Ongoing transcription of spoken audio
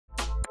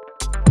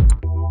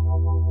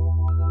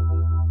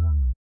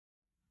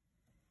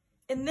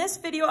In this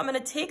video, I'm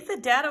going to take the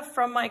data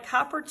from my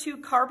copper 2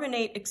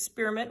 carbonate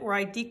experiment where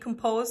I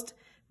decomposed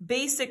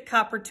basic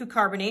copper 2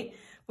 carbonate,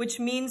 which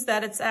means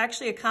that it's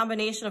actually a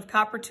combination of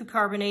copper 2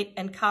 carbonate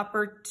and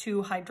copper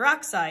 2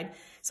 hydroxide.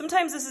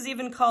 Sometimes this is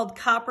even called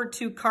copper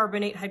 2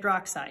 carbonate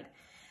hydroxide.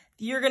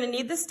 You're going to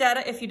need this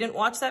data, if you didn't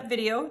watch that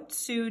video,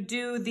 to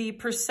do the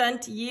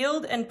percent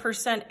yield and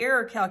percent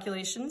error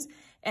calculations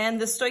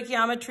and the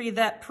stoichiometry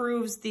that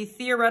proves the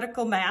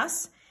theoretical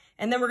mass.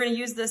 And then we're going to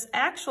use this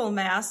actual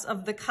mass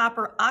of the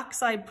copper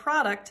oxide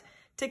product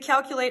to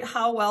calculate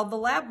how well the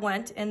lab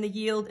went and the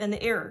yield and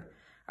the error.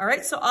 All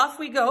right, so off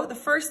we go. The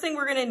first thing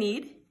we're going to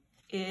need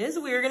is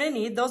we're going to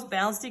need those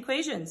balanced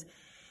equations.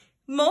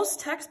 Most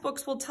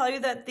textbooks will tell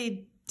you that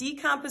the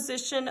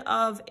decomposition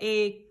of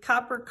a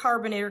copper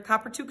carbonate or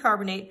copper 2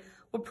 carbonate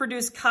will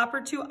produce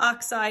copper 2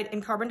 oxide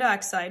and carbon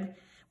dioxide,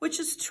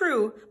 which is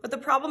true, but the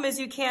problem is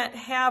you can't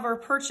have or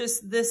purchase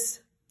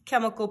this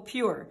chemical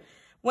pure.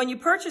 When you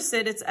purchase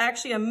it, it's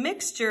actually a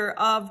mixture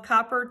of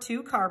copper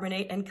 2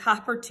 carbonate and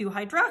copper 2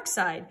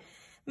 hydroxide.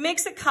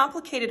 Makes it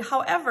complicated.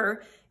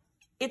 However,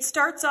 it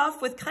starts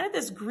off with kind of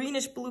this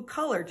greenish blue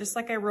color, just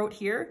like I wrote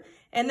here,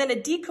 and then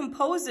it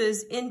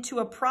decomposes into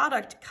a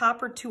product,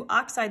 copper 2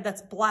 oxide,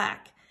 that's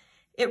black.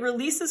 It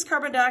releases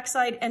carbon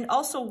dioxide and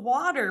also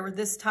water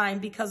this time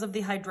because of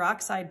the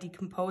hydroxide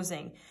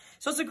decomposing.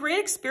 So it's a great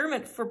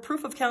experiment for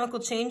proof of chemical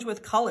change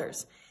with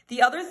colors.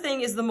 The other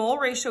thing is the mole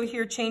ratio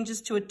here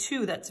changes to a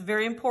 2. That's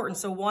very important.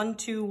 So 1,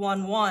 2,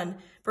 1, 1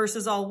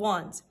 versus all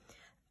ones.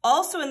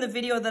 Also in the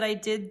video that I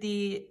did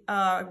the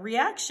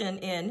reaction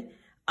in,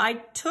 I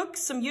took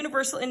some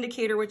universal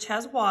indicator, which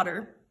has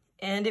water,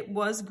 and it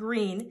was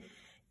green.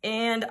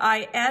 And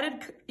I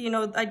added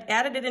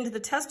it into the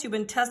test tube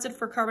and tested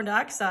for carbon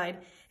dioxide.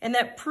 And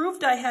that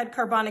proved I had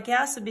carbonic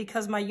acid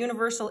because my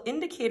universal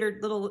indicator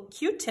little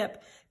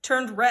Q-tip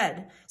turned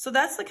red. So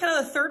that's the kind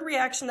of the third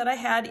reaction that I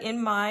had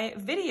in my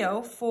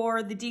video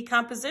for the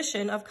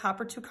decomposition of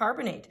copper 2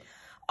 carbonate.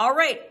 All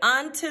right,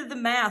 on to the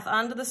math,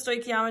 on to the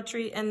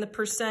stoichiometry and the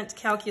percent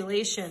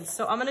calculations.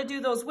 So I'm gonna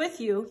do those with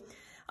you.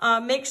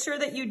 Make sure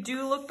that you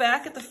do look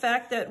back at the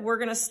fact that we're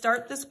gonna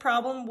start this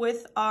problem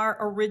with our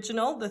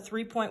original, the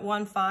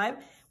 3.15.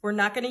 We're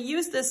not gonna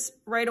use this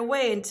right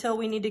away until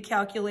we need to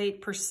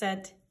calculate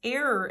percent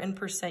error and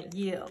percent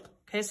yield.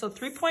 Okay, so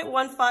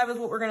 3.15 is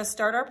what we're gonna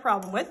start our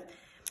problem with.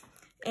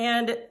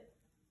 And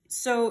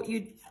so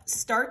you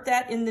start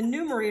that in the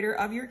numerator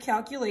of your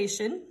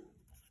calculation.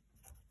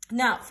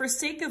 Now, for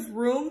sake of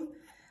room,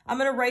 I'm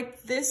gonna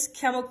write this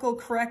chemical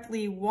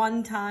correctly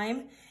one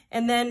time.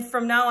 And then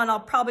from now on, I'll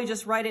probably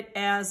just write it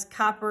as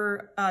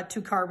copper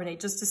 2 carbonate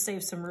just to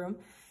save some room.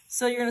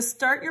 So you're gonna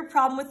start your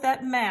problem with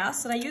that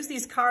mass. And I use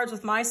these cards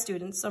with my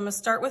students. So I'm gonna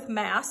start with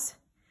mass.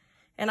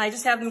 And I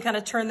just have them kind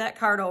of turn that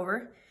card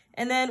over.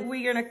 And then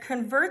we're gonna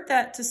convert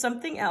that to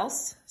something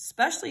else,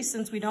 especially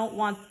since we don't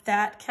want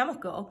that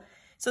chemical.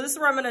 So this is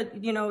where I'm gonna,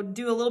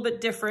 do a little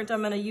bit different.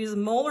 I'm gonna use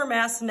molar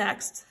mass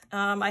next.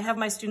 I have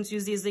my students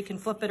use these, they can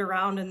flip it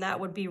around and that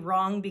would be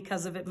wrong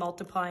because of it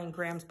multiplying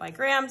grams by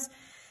grams.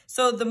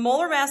 So the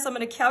molar mass I'm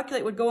gonna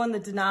calculate would go in the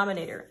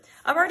denominator.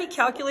 I've already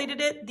calculated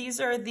it. These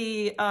are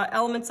the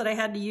elements that I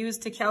had to use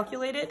to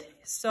calculate it.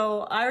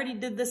 So I already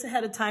did this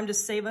ahead of time to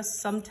save us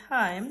some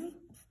time.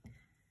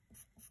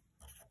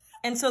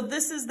 And so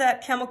this is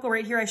that chemical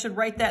right here. I should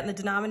write that in the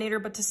denominator,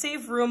 but to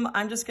save room,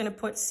 I'm just gonna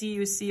put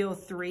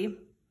CuCO3.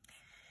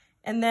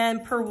 And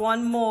then per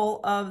 1 mole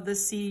of the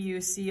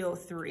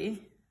CuCO3.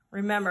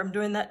 Remember, I'm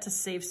doing that to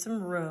save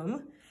some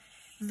room.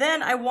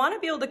 Then I wanna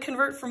be able to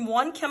convert from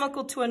one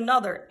chemical to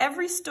another.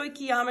 Every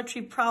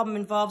stoichiometry problem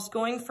involves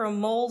going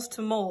from moles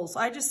to moles.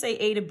 I just say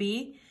A to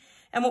B.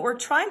 And what we're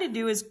trying to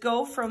do is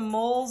go from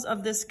moles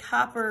of this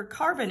copper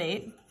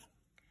carbonate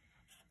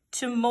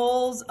to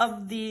moles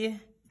of the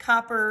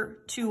copper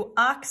 2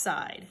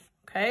 oxide,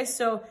 okay?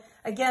 So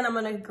again, I'm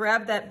gonna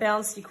grab that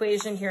balanced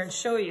equation here and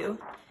show you.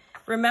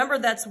 Remember,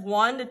 that's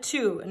 1 to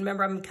 2. And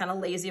remember, I'm kind of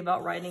lazy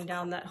about writing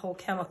down that whole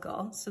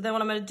chemical. So then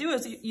what I'm gonna do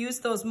is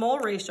use those mole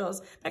ratios.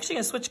 I'm actually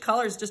gonna switch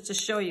colors just to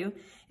show you.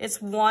 It's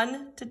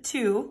 1 to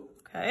 2,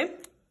 okay?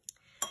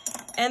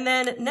 And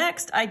then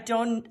next, I do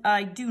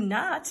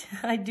not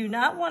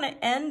wanna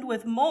end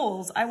with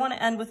moles. I wanna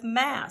end with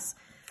mass.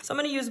 So I'm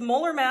gonna use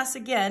molar mass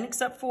again,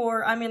 except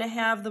for I'm gonna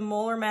have the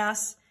molar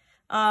mass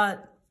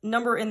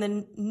number in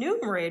the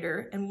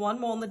numerator and 1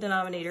 mole in the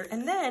denominator,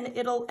 and then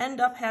it'll end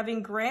up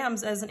having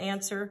grams as an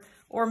answer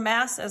or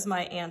mass as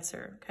my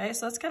answer, okay?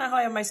 So that's kind of how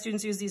I have my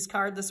students use these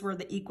cards. This is where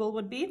the equal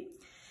would be.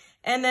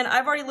 And then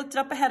I've already looked it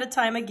up ahead of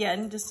time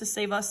again, just to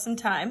save us some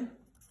time.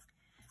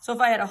 So if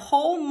I had a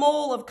whole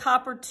mole of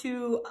copper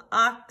 2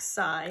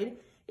 oxide,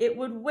 it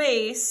would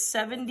weigh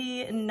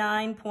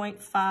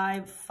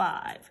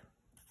 79.55.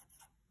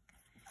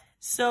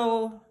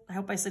 So I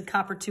hope I said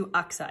copper 2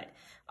 oxide.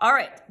 All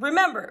right,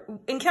 remember,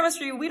 in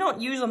chemistry, we don't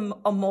use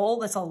a mole.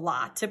 That's a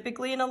lot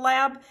typically in a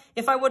lab.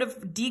 If I would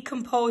have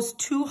decomposed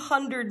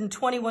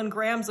 221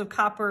 grams of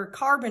copper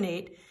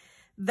carbonate,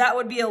 that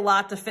would be a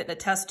lot to fit in a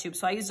test tube.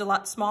 So I used a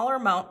lot smaller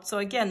amount. So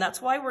again, that's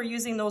why we're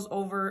using those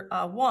over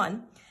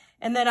 1.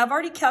 And then I've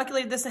already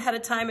calculated this ahead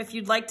of time. If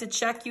you'd like to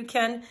check, you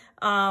can.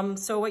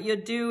 So what you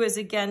do is,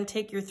 again,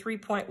 take your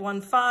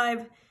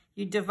 3.15,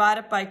 you divide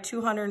it by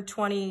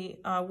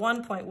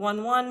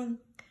 221.11,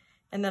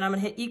 and then I'm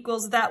gonna hit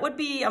equals. That would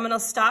be, I'm gonna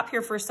stop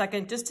here for a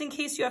second, just in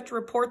case you have to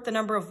report the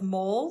number of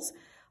moles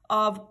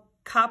of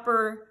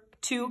copper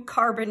 2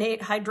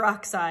 carbonate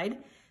hydroxide.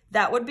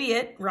 That would be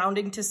it.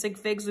 Rounding to sig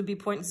figs would be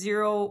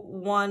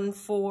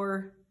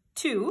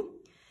 0.0142.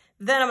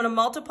 Then I'm going to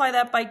multiply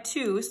that by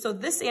 2. So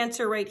this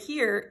answer right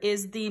here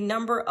is the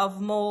number of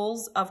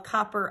moles of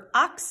copper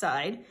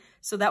oxide.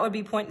 So that would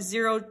be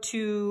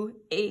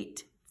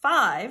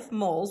 0.0285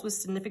 moles with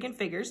significant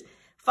figures.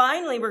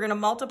 Finally, we're going to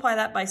multiply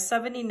that by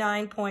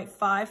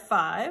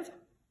 79.55.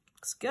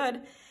 Looks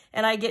good.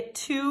 And I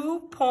get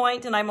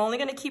and I'm only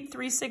going to keep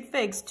 3 sig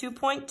figs,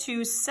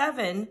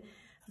 2.27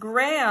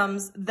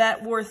 grams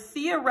that were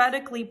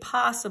theoretically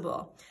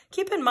possible.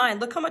 Keep in mind,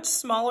 look how much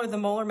smaller the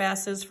molar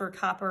mass is for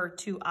copper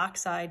 2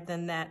 oxide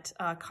than that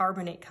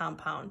carbonate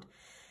compound.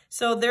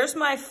 So there's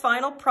my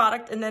final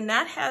product, and then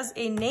that has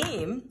a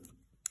name.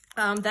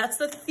 That's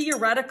the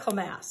theoretical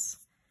mass.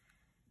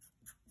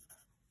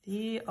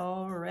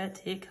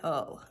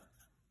 Theoretical.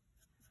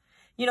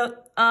 You know,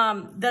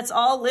 that's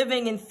all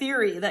living in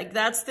theory. Like,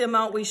 that's the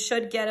amount we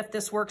should get if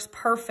this works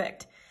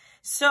perfect.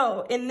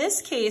 So in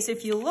this case,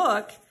 if you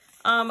look,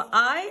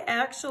 I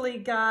actually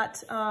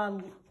got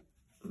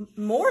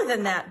more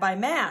than that by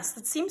mass.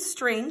 That seems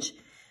strange,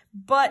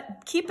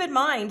 but keep in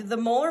mind the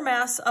molar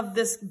mass of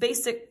this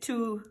basic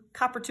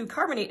copper 2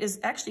 carbonate is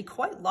actually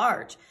quite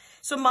large.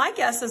 So my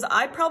guess is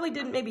I probably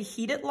didn't maybe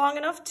heat it long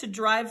enough to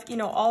drive, you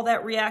know, all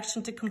that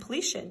reaction to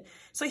completion.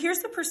 So here's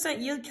the percent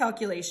yield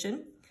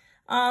calculation.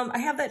 I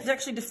have that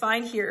actually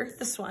defined here,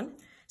 this one.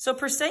 So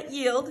percent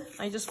yield,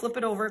 I just flip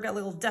it over, I've got a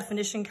little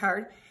definition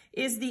card,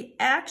 is the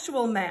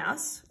actual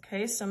mass.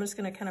 Okay, so I'm just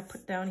going to kind of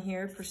put down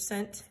here,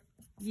 percent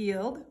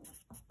yield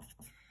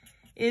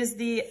is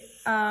the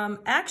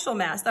actual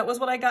mass. That was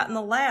what I got in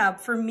the lab.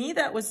 For me,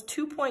 that was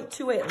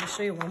 2.28. Let me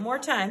show you one more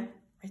time,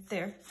 right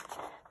there.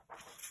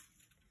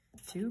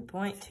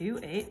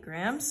 2.28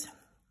 grams.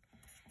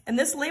 And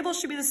this label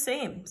should be the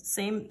same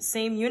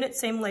unit,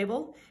 same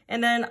label.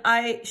 And then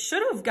I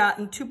should have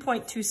gotten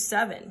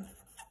 2.27.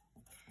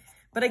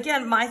 But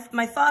again, my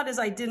thought is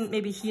I didn't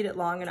maybe heat it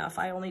long enough.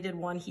 I only did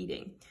 1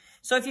 heating.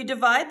 So if you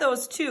divide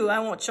those two, I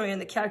won't show you in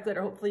the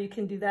calculator, hopefully you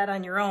can do that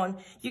on your own,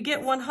 you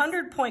get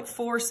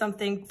 100.4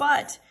 something,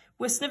 but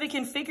with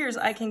significant figures,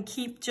 I can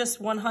keep just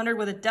 100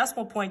 with a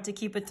decimal point to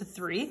keep it to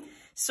 3.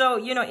 So,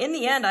 you know, in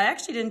the end, I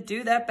actually didn't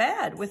do that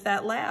bad with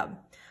that lab.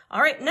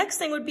 All right, next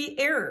thing would be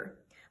error.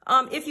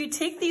 If you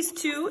take these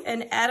two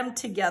and add them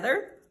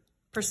together,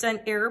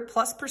 percent error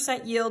plus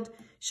percent yield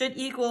should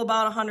equal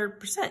about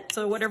 100%.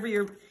 So whatever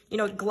your, you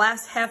know,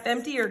 glass half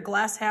empty or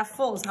glass half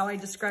full is how I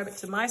describe it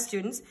to my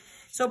students.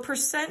 So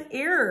percent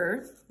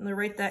error, I'm gonna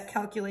write that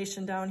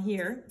calculation down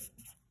here,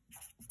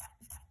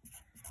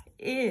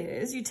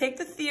 is you take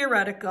the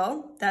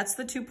theoretical, that's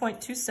the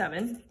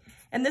 2.27,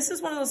 and this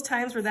is one of those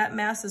times where that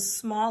mass is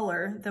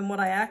smaller than what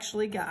I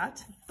actually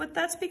got, but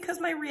that's because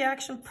my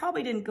reaction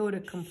probably didn't go to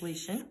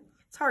completion.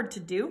 It's hard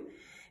to do.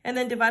 And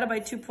then divided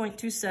by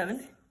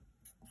 2.27.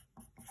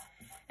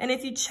 And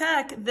if you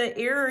check the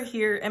error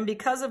here, and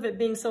because of it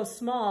being so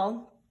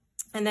small,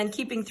 and then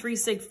keeping 3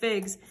 sig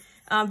figs,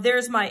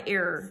 there's my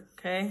error,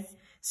 okay?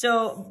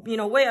 So, you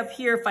know, way up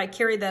here, if I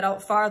carried that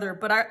out farther,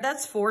 but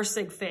that's 4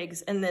 sig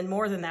figs, and then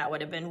more than that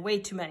would have been way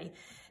too many.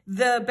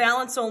 The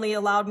balance only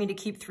allowed me to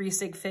keep 3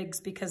 sig figs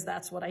because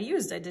that's what I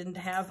used. I didn't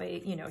have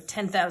a, you know,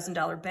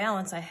 $10,000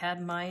 balance. I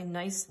had my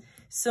nice,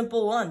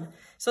 simple one.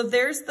 So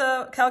there's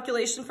the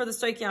calculation for the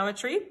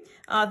stoichiometry.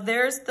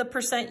 There's the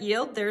percent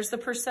yield. There's the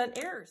percent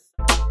errors.